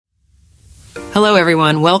Hello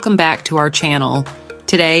everyone, welcome back to our channel.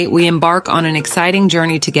 Today, we embark on an exciting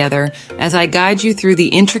journey together as I guide you through the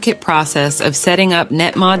intricate process of setting up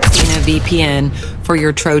Netmod Cena VPN for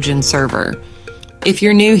your Trojan server. If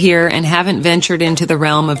you're new here and haven't ventured into the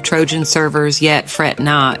realm of Trojan servers yet, fret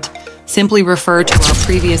not. Simply refer to our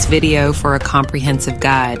previous video for a comprehensive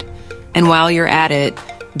guide. And while you're at it,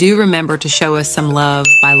 do remember to show us some love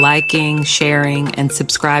by liking, sharing, and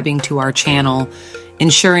subscribing to our channel,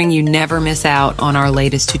 ensuring you never miss out on our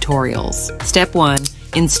latest tutorials. Step 1.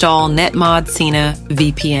 Install Netmod Cena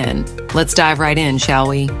VPN. Let's dive right in, shall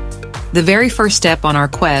we? The very first step on our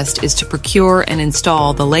quest is to procure and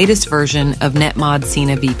install the latest version of Netmod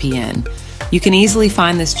Cena VPN. You can easily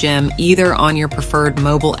find this gem either on your preferred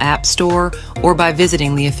mobile app store or by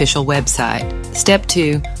visiting the official website. Step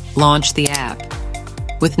 2. Launch the app.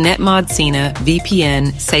 With Netmod Cena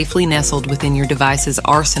VPN safely nestled within your device's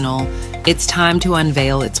arsenal, it's time to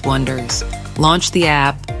unveil its wonders. Launch the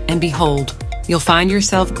app, and behold, you'll find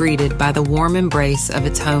yourself greeted by the warm embrace of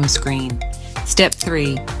its home screen. Step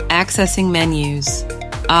 3. Accessing menus.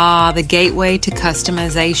 The gateway to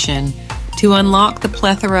customization. To unlock the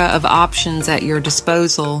plethora of options at your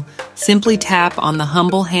disposal, simply tap on the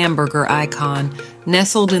humble hamburger icon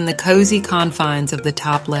nestled in the cozy confines of the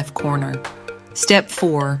top left corner. Step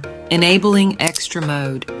 4. Enabling extra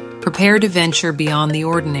mode. Prepare to venture beyond the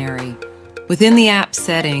ordinary. Within the app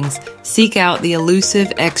settings, seek out the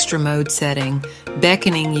elusive extra mode setting,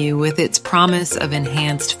 beckoning you with its promise of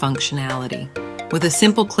enhanced functionality. With a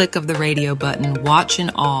simple click of the radio button, watch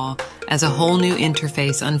in awe as a whole new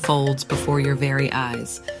interface unfolds before your very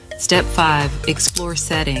eyes. Step 5. Explore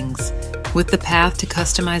settings. With the path to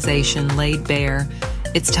customization laid bare,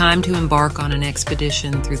 it's time to embark on an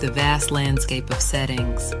expedition through the vast landscape of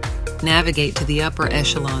settings. Navigate to the upper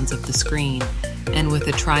echelons of the screen, and with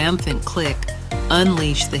a triumphant click,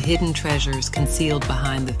 unleash the hidden treasures concealed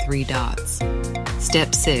behind the 3 dots.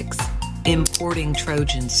 Step 6. Importing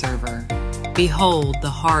Trojan server. Behold the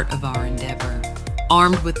heart of our endeavor.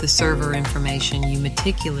 Armed with the server information you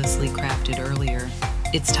meticulously crafted earlier,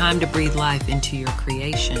 it's time to breathe life into your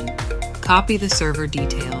creation. Copy the server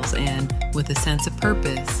details and, with a sense of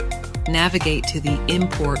purpose, navigate to the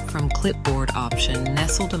Import from Clipboard option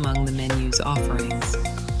nestled among the menu's offerings.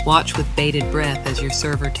 Watch with bated breath as your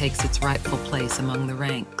server takes its rightful place among the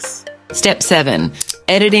ranks. Step 7.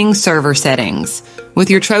 Editing server settings. With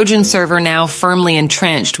your Trojan server now firmly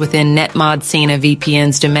entrenched within Netmod Cena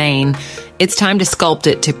VPN's domain, it's time to sculpt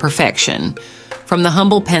it to perfection. From the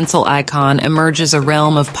humble pencil icon emerges a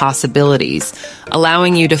realm of possibilities,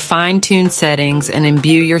 allowing you to fine-tune settings and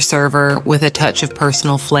imbue your server with a touch of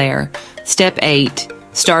personal flair. Step 8.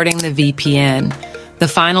 Starting the VPN. The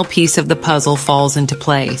final piece of the puzzle falls into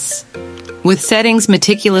place. With settings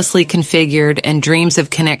meticulously configured and dreams of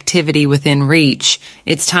connectivity within reach,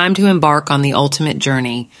 it's time to embark on the ultimate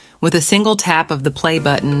journey. With a single tap of the play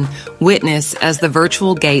button, witness as the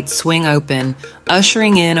virtual gates swing open,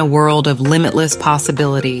 ushering in a world of limitless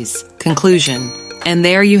possibilities. Conclusion. And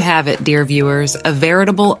there you have it, dear viewers, a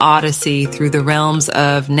veritable odyssey through the realms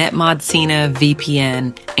of Netmod Cena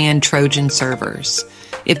VPN and Trojan servers.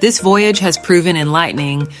 If this voyage has proven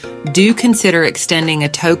enlightening, do consider extending a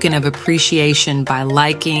token of appreciation by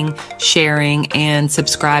liking, sharing, and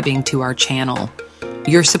subscribing to our channel.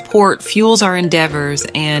 Your support fuels our endeavors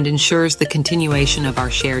and ensures the continuation of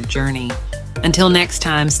our shared journey. Until next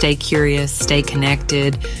time, stay curious, stay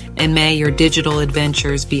connected, and may your digital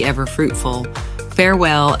adventures be ever fruitful.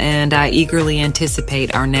 Farewell, and I eagerly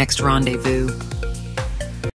anticipate our next rendezvous.